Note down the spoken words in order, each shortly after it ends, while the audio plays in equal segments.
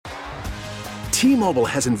T-Mobile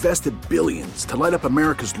has invested billions to light up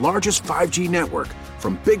America's largest 5G network,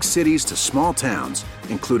 from big cities to small towns,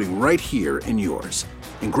 including right here in yours.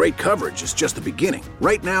 And great coverage is just the beginning.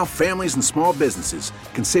 Right now, families and small businesses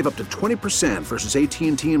can save up to 20% versus AT&T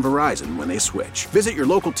and Verizon when they switch. Visit your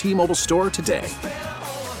local T-Mobile store today.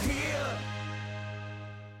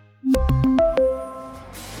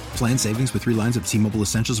 Plan savings with 3 lines of T-Mobile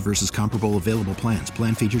Essentials versus comparable available plans.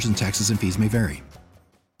 Plan features and taxes and fees may vary.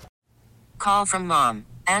 Call from mom.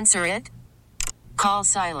 Answer it. Call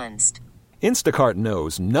silenced. Instacart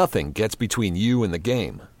knows nothing gets between you and the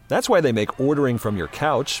game. That's why they make ordering from your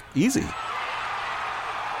couch easy.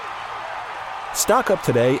 Stock up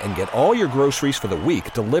today and get all your groceries for the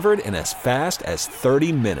week delivered in as fast as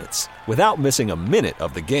 30 minutes without missing a minute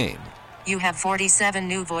of the game. You have 47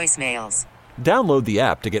 new voicemails. Download the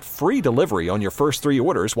app to get free delivery on your first 3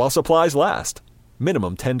 orders while supplies last.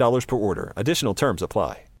 Minimum $10 per order. Additional terms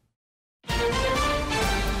apply.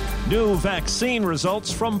 New vaccine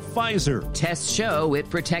results from Pfizer. Tests show it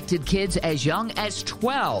protected kids as young as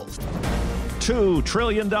 12. $2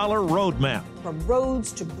 trillion roadmap. From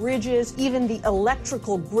roads to bridges, even the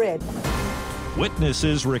electrical grid.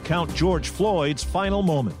 Witnesses recount George Floyd's final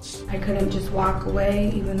moments. I couldn't just walk away,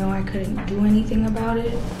 even though I couldn't do anything about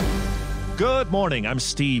it. Good morning, I'm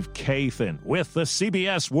Steve Kathan with the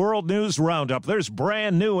CBS World News Roundup. There's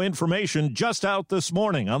brand new information just out this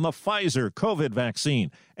morning on the Pfizer COVID vaccine,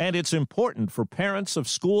 and it's important for parents of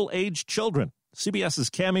school-aged children. CBS's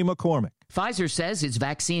Cammie McCormick. Pfizer says its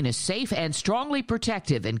vaccine is safe and strongly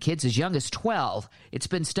protective in kids as young as 12. It's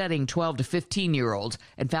been studying 12 to 15-year-olds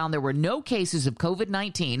and found there were no cases of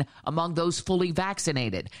COVID-19 among those fully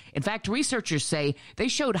vaccinated. In fact, researchers say they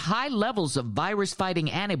showed high levels of virus-fighting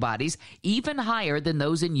antibodies, even higher than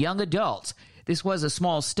those in young adults. This was a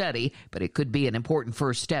small study, but it could be an important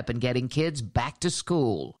first step in getting kids back to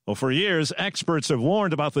school. Well, for years, experts have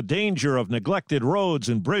warned about the danger of neglected roads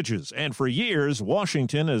and bridges, and for years,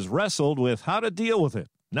 Washington has wrestled with how to deal with it.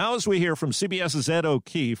 Now, as we hear from CBS's Ed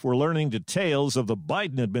O'Keefe, we're learning details of the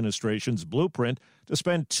Biden administration's blueprint to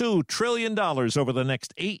spend $2 trillion over the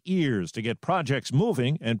next 8 years to get projects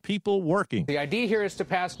moving and people working. The idea here is to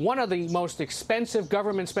pass one of the most expensive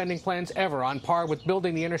government spending plans ever, on par with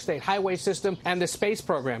building the interstate highway system and the space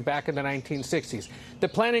program back in the 1960s. The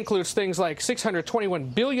plan includes things like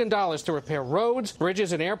 $621 billion to repair roads,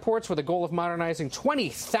 bridges, and airports, with a goal of modernizing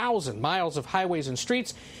 20,000 miles of highways and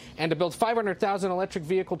streets, and to build 500,000 electric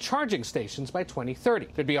vehicle charging stations by 2030.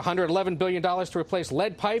 There'd be $111 billion to replace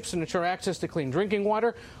lead pipes and ensure access to clean drinking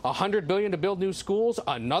water, $100 billion to build new schools,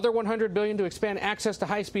 another $100 billion to expand access to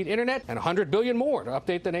high-speed internet, and $100 billion more to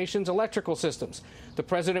update the nation's electrical systems. The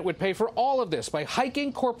president would pay for all of this by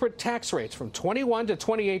hiking corporate tax rates from 21% to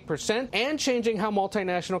 28% and changing how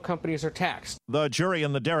multinational companies are taxed. The jury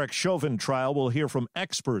in the Derek Chauvin trial will hear from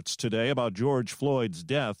experts today about George Floyd's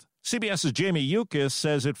death. CBS's Jamie Yukis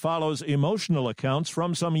says it follows emotional accounts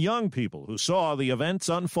from some young people who saw the events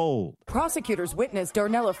unfold. Prosecutors witnessed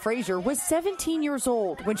Darnella Frazier was 17 years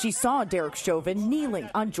old when she saw Derek Chauvin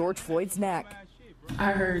kneeling on George Floyd's neck.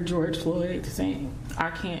 I heard George Floyd saying,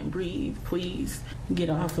 "I can't breathe, please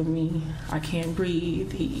get off of me. I can't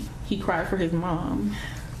breathe." He cried for his mom.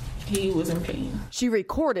 He was in pain. She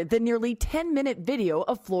recorded the nearly 10-minute video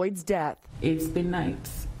of Floyd's death. It's been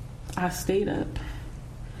nights. I stayed up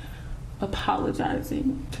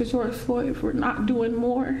apologizing to George Floyd for not doing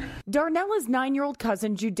more. Darnella's 9-year-old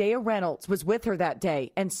cousin Judea Reynolds was with her that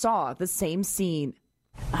day and saw the same scene.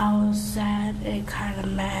 I was sad and kind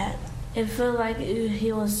of mad. It felt like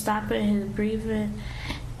he was stopping his breathing,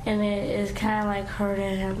 and it is kind of like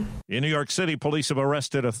hurting him. In New York City, police have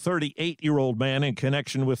arrested a 38-year-old man in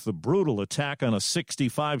connection with the brutal attack on a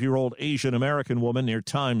 65-year-old Asian-American woman near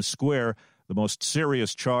Times Square. The most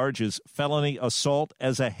serious charge is felony assault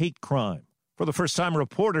as a hate crime. For the first time,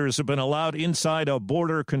 reporters have been allowed inside a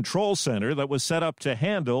border control center that was set up to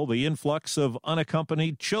handle the influx of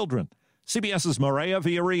unaccompanied children. CBS's Maria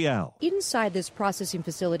Villarreal. Inside this processing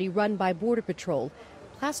facility run by Border Patrol,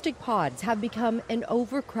 plastic pods have become an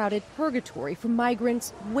overcrowded purgatory for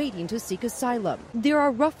migrants waiting to seek asylum. There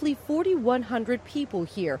are roughly 4,100 people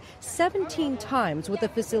here, 17 times what the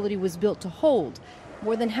facility was built to hold.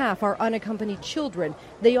 More than half are unaccompanied children.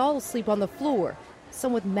 They all sleep on the floor,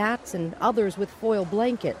 some with mats and others with foil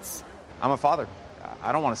blankets. I'm a father.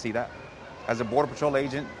 I don't want to see that. As a Border Patrol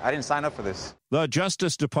agent, I didn't sign up for this. The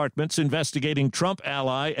Justice Department's investigating Trump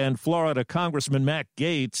ally and Florida Congressman Matt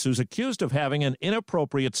Gaetz, who's accused of having an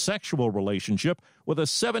inappropriate sexual relationship with a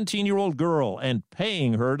 17-year-old girl and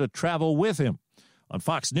paying her to travel with him. On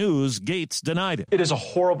Fox News, Gaetz denied it. It is a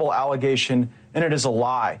horrible allegation, and it is a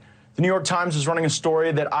lie. The New York Times is running a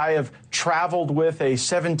story that I have traveled with a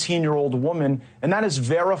 17-year-old woman, and that is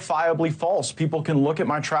verifiably false. People can look at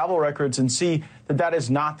my travel records and see that that is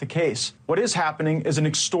not the case. What is happening is an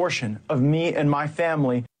extortion of me and my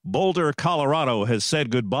family. Boulder, Colorado has said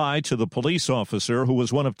goodbye to the police officer who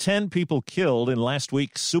was one of 10 people killed in last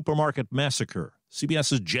week's supermarket massacre.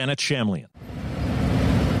 CBS's Janet Shamlian.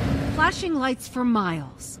 Flashing lights for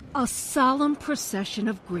miles, a solemn procession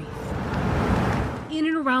of grief. In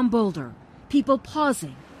and around Boulder, people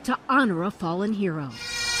pausing to honor a fallen hero.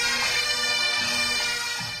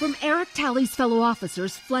 From Eric Talley's fellow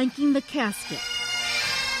officers flanking the casket,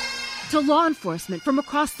 to law enforcement from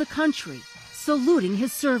across the country saluting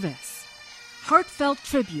his service. Heartfelt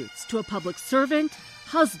tributes to a public servant,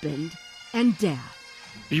 husband, and dad.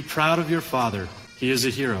 Be proud of your father. He is a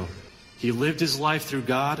hero. He lived his life through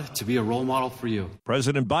God to be a role model for you.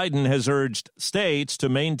 President Biden has urged states to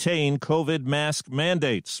maintain COVID mask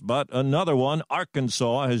mandates, but another one,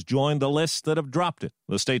 Arkansas, has joined the list that have dropped it.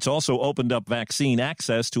 The state's also opened up vaccine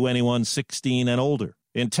access to anyone 16 and older.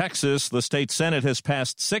 In Texas, the state Senate has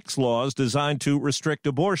passed 6 laws designed to restrict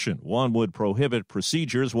abortion. One would prohibit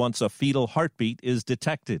procedures once a fetal heartbeat is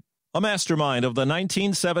detected. A mastermind of the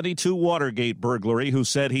 1972 Watergate burglary who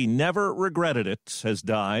said he never regretted it has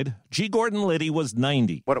died. G. Gordon Liddy was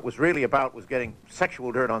 90. What it was really about was getting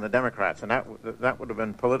sexual dirt on the Democrats, and that would have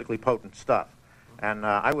been politically potent stuff. And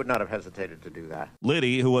I would not have hesitated to do that.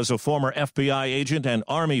 Liddy, who was a former FBI agent and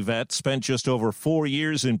Army vet, spent just over 4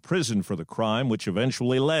 years in prison for the crime, which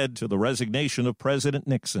eventually led to the resignation of President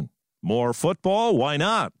Nixon. More football? Why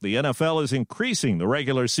not? The NFL is increasing the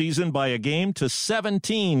regular season by a game to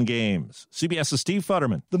 17 games. CBS's Steve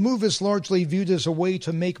Futterman. The move is largely viewed as a way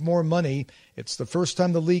to make more money. It's the first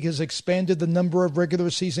time the league has expanded the number of regular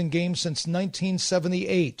season games since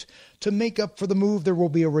 1978. To make up for the move, there will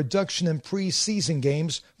be a reduction in preseason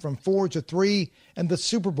games from 4 to 3, and the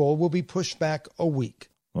Super Bowl will be pushed back a week.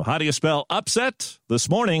 Well, how do you spell upset? This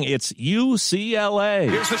morning, it's UCLA.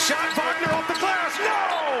 Here's the shot. Wagner off the glass. No!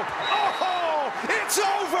 Oh, it's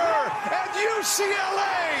over at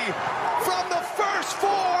UCLA from the first 4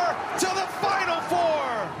 to the final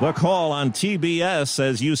 4. The call on TBS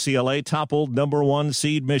as UCLA toppled number 1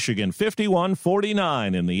 seed Michigan,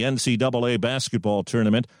 51-49 in the NCAA basketball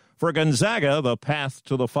tournament. For Gonzaga, the path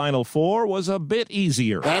to the Final Four was a bit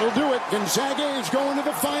easier. That'll do it. Gonzaga is going to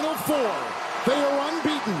the Final Four. They are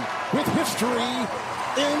unbeaten with history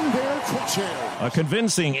in their crosshairs. A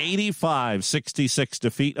convincing 85-66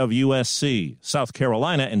 defeat of USC. South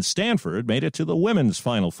Carolina and Stanford made it to the women's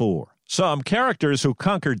Final Four. Some characters who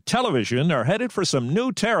conquered television are headed for some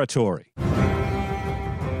new territory.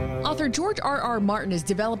 Author George R.R. Martin is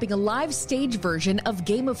developing a live stage version of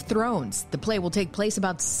Game of Thrones. The play will take place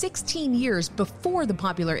about 16 years before the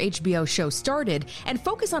popular HBO show started and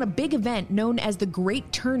focus on a big event known as the Great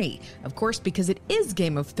Tourney. Of course, because it is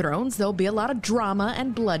Game of Thrones, there'll be a lot of drama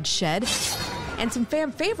and bloodshed. And some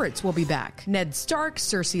fan favorites will be back. Ned Stark,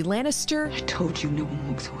 Cersei Lannister. I told you no one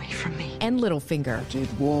walks away from me. And Littlefinger. I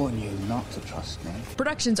did warn you not to trust me.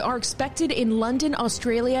 Productions are expected in London,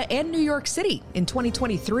 Australia, and New York City in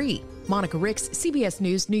 2023. Monica Ricks, CBS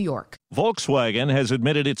News, New York. Volkswagen has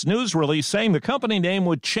admitted its news release saying the company name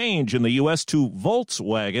would change in the U.S. to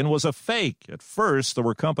Volkswagen was a fake. At first, there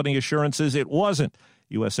were company assurances it wasn't.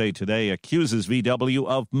 USA Today accuses VW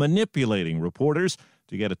of manipulating reporters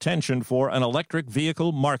to get attention for an electric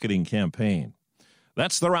vehicle marketing campaign.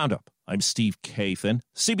 That's the Roundup. I'm Steve Kathan,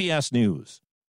 CBS News.